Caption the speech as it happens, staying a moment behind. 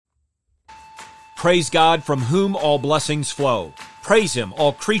Praise God from whom all blessings flow. Praise him,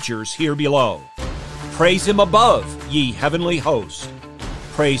 all creatures here below. Praise him above, ye heavenly host.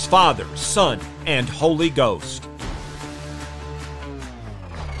 Praise Father, Son, and Holy Ghost.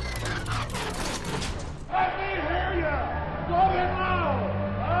 Let me hear you! Going loud!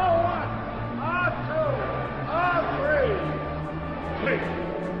 All one, all two, all three. Please.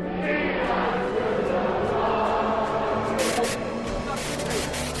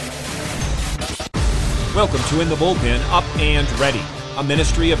 Welcome to In the Bullpen, Up and Ready, a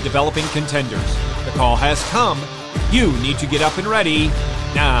ministry of developing contenders. The call has come. You need to get up and ready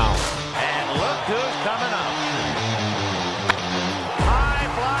now. And look who's coming up.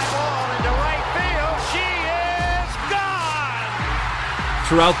 High fly ball into right field. She is gone.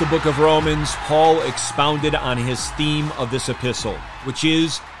 Throughout the book of Romans, Paul expounded on his theme of this epistle, which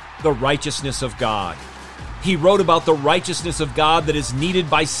is the righteousness of God. He wrote about the righteousness of God that is needed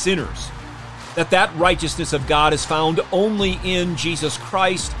by sinners, that righteousness of God is found only in Jesus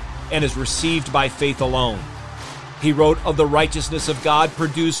Christ and is received by faith alone. He wrote of the righteousness of God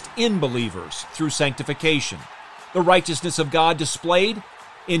produced in believers through sanctification, the righteousness of God displayed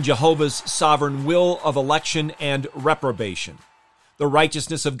in Jehovah's sovereign will of election and reprobation, the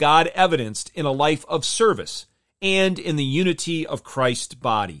righteousness of God evidenced in a life of service and in the unity of Christ's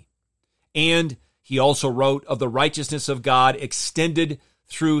body. And he also wrote of the righteousness of God extended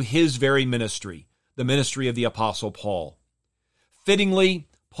through his very ministry, the ministry of the Apostle Paul. Fittingly,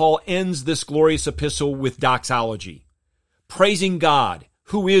 Paul ends this glorious epistle with doxology, praising God,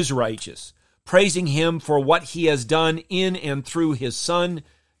 who is righteous, praising him for what he has done in and through his Son,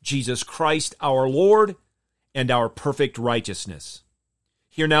 Jesus Christ, our Lord, and our perfect righteousness.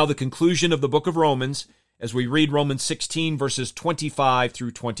 Hear now the conclusion of the book of Romans as we read Romans 16, verses 25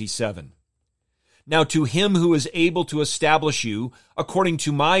 through 27. Now to him who is able to establish you according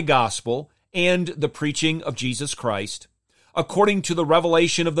to my gospel and the preaching of Jesus Christ, according to the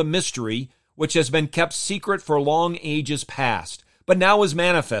revelation of the mystery which has been kept secret for long ages past, but now is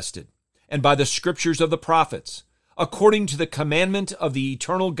manifested, and by the scriptures of the prophets, according to the commandment of the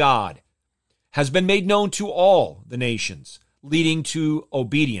eternal God, has been made known to all the nations, leading to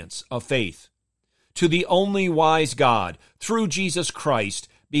obedience of faith. To the only wise God, through Jesus Christ,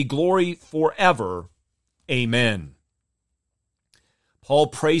 be glory forever. Amen. Paul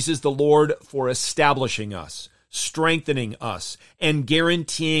praises the Lord for establishing us, strengthening us, and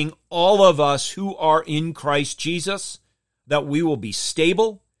guaranteeing all of us who are in Christ Jesus that we will be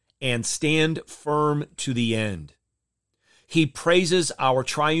stable and stand firm to the end. He praises our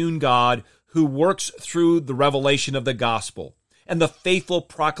triune God who works through the revelation of the gospel and the faithful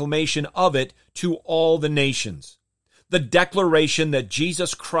proclamation of it to all the nations. The declaration that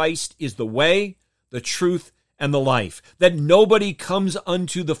Jesus Christ is the way, the truth, and the life, that nobody comes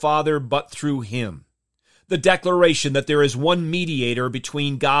unto the Father but through him. The declaration that there is one mediator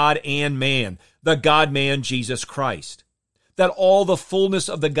between God and man, the God-man Jesus Christ. That all the fullness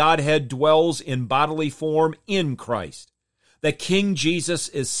of the Godhead dwells in bodily form in Christ. That King Jesus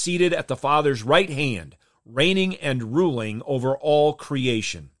is seated at the Father's right hand, reigning and ruling over all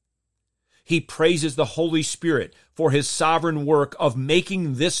creation. He praises the Holy Spirit for his sovereign work of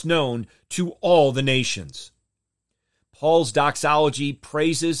making this known to all the nations. Paul's doxology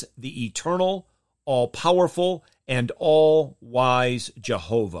praises the eternal, all-powerful, and all-wise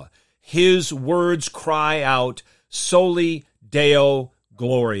Jehovah. His words cry out, Soli Deo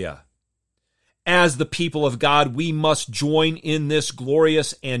Gloria. As the people of God, we must join in this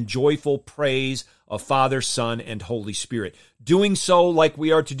glorious and joyful praise of Father, Son, and Holy Spirit, doing so like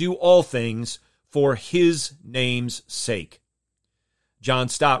we are to do all things for his name's sake. John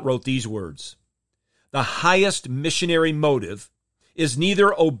Stott wrote these words, "The highest missionary motive is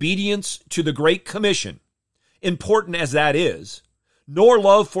neither obedience to the Great Commission, important as that is, nor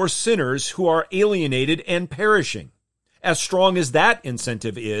love for sinners who are alienated and perishing, as strong as that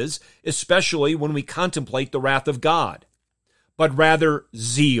incentive is, especially when we contemplate the wrath of God, but rather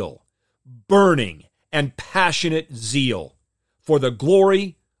zeal, burning and passionate zeal for the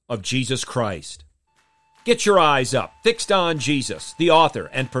glory of Jesus Christ." Get your eyes up, fixed on Jesus, the author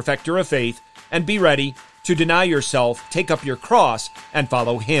and perfecter of faith, and be ready to deny yourself, take up your cross, and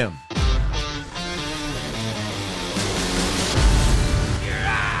follow him.